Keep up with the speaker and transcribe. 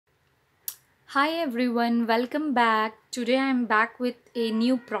Hi everyone, welcome back. Today I'm back with a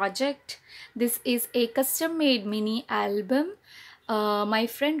new project. This is a custom made mini album. My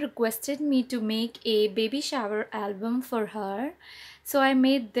friend requested me to make a baby shower album for her. So I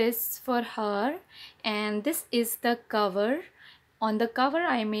made this for her, and this is the cover. On the cover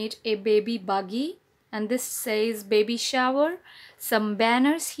I made a baby buggy, and this says baby shower. Some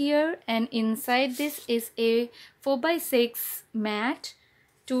banners here, and inside this is a 4x6 mat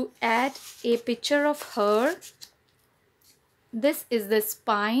to add a picture of her. This is the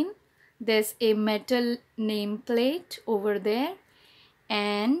spine. There's a metal nameplate over there,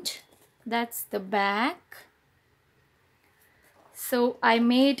 and that's the back. So I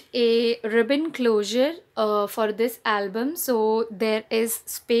made a ribbon closure for this album, so there is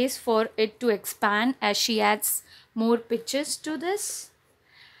space for it to expand as she adds more pictures to this.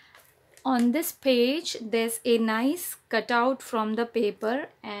 On this page there's a nice cutout from the paper,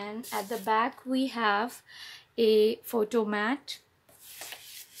 and at the back we have a photo mat,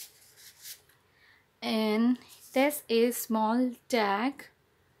 and there's a small tag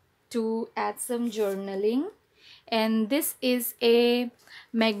to add some journaling, and this is a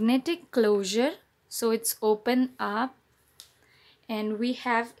magnetic closure, so it's open up, and we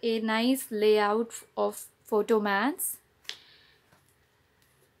have a nice layout of photo mats.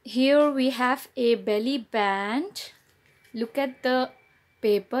 Here we have a belly band. Look at the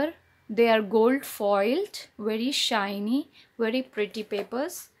paper. They are gold foiled, very shiny, very pretty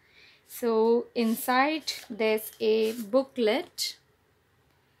papers. So inside there's a booklet,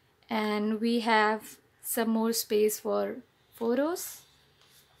 and we have some more space for photos.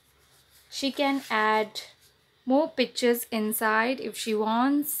 She can add more pictures inside if she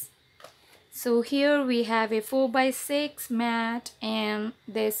wants. So here we have a 4x6 mat, and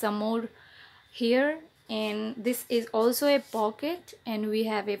there's some more here, and this is also a pocket, and we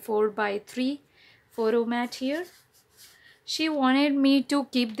have a 4x3 photo mat here. She wanted me to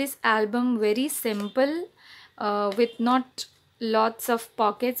keep this album very simple with not lots of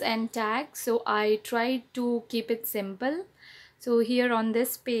pockets and tags, so I tried to keep it simple. So here on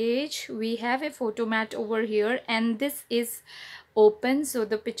this page we have a photo mat over here, and this is open so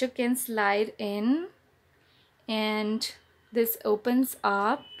the picture can slide in, and this opens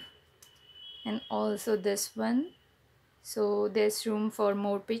up, and also this one, so there's room for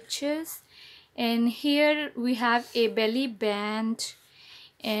more pictures. And here we have a belly band,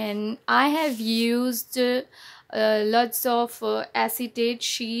 and I have used lots of acetate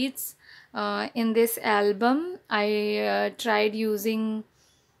sheets in this album. I tried using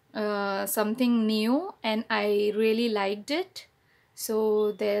something new, and I really liked it.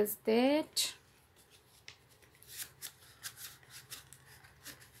 So there's that.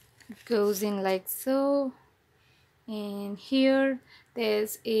 It goes in like so, and here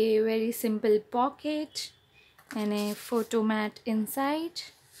there's a very simple pocket and a photo mat inside.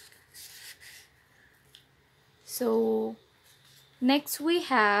 So next we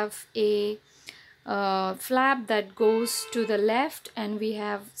have a flap that goes to the left, and we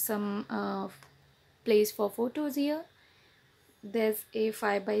have some place for photos here. There's a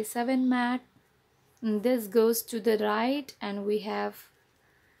 5x7 mat, and this goes to the right, and we have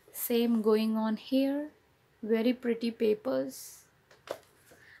same going on here. Very pretty papers.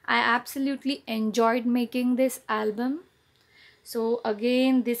 I absolutely enjoyed making this album. So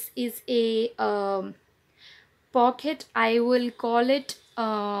again, this is a pocket, I will call it.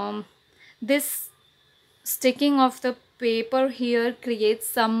 This sticking of the paper here creates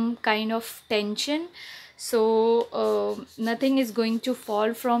some kind of tension, so nothing is going to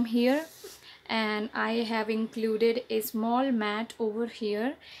fall from here. And I have included a small mat over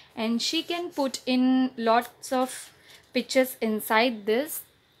here, and she can put in lots of pictures inside this.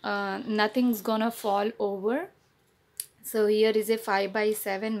 Nothing's gonna fall over. So here is a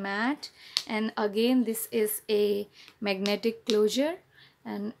 5x7 mat, and again this is a magnetic closure,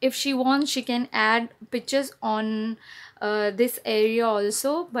 and if she wants she can add pictures on this area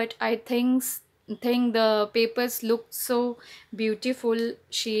also, but I think the papers look so beautiful,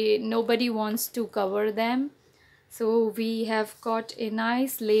 nobody wants to cover them. So we have got a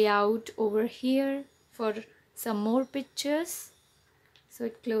nice layout over here for some more pictures. So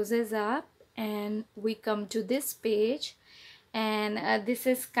it closes up, and we come to this page, and this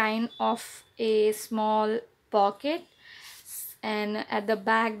is kind of a small pocket, and at the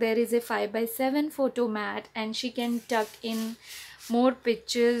back there is a 5x7 photo mat, and she can tuck in more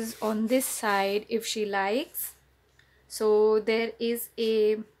pictures on this side if she likes. So there is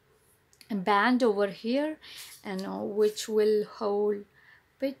a band over here, and which will hold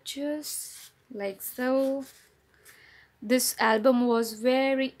pictures like so. this album was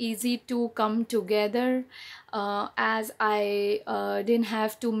very easy to come together, as I didn't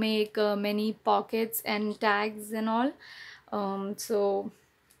have to make many pockets and tags and all. So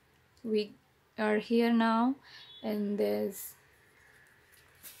we are here now, and there's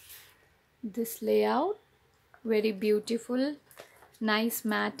this layout, very beautiful, nice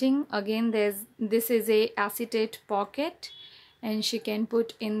matting. Again, this is a acetate pocket, and she can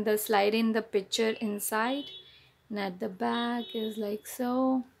put in the slide in the picture inside, and at the back is like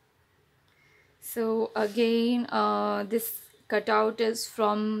so. So again, this cutout is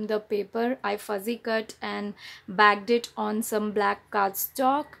from the paper. I fuzzy cut and bagged it on some black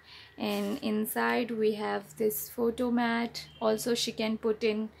cardstock, and inside we have this photo mat. Also, she can put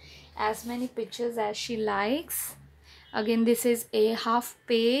in as many pictures as she likes. Again, this is a half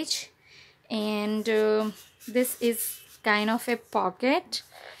page, and this is kind of a pocket,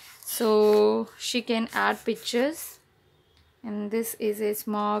 so she can add pictures. And this is a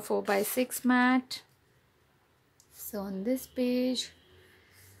small 4x6 mat. So on this page,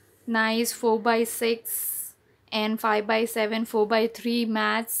 nice 4x6 and 5x7 4x3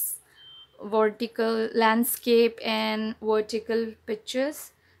 mats, vertical landscape and vertical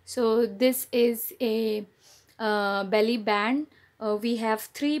pictures. So this is a belly band. We have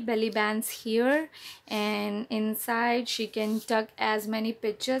 3 belly bands here, and inside she can tuck as many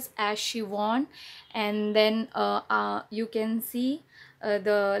pictures as she want. And then you can see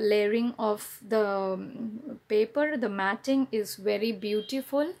the layering of the paper. The matting is very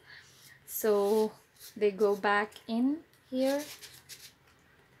beautiful. So they go back in here.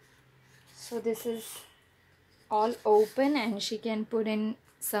 So this is all open, and she can put in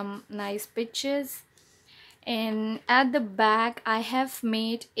some nice pictures. And at the back I have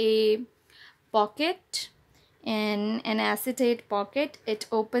made a pocket, and an acetate pocket. It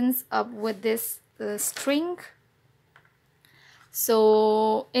opens up with this string.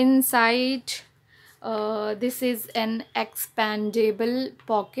 So inside this is an expandable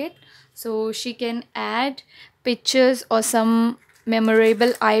pocket, so she can add pictures or some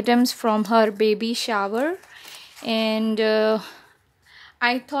memorable items from her baby shower. And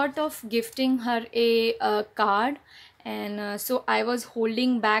I thought of gifting her a card, and so I was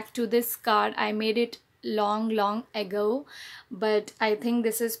holding back to this card. I made it long ago, but I think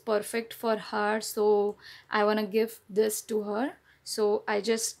this is perfect for her, so I want to give this to her. So I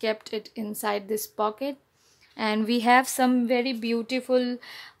just kept it inside this pocket. And we have some very beautiful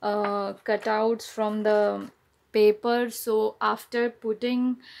cutouts from the paper, so after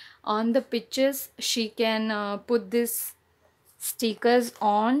putting on the pictures, she can put this stickers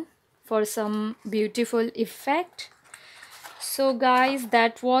on for some beautiful effect. So guys,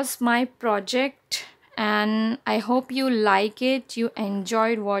 that was my project, and I hope you like it, you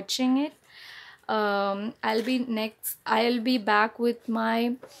enjoyed watching it. I'll be back with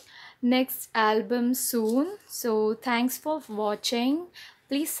my next album soon. So thanks for watching.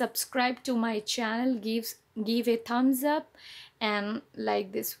 Please subscribe to my channel, give a thumbs up and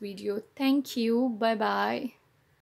like this video. Thank you. Bye bye.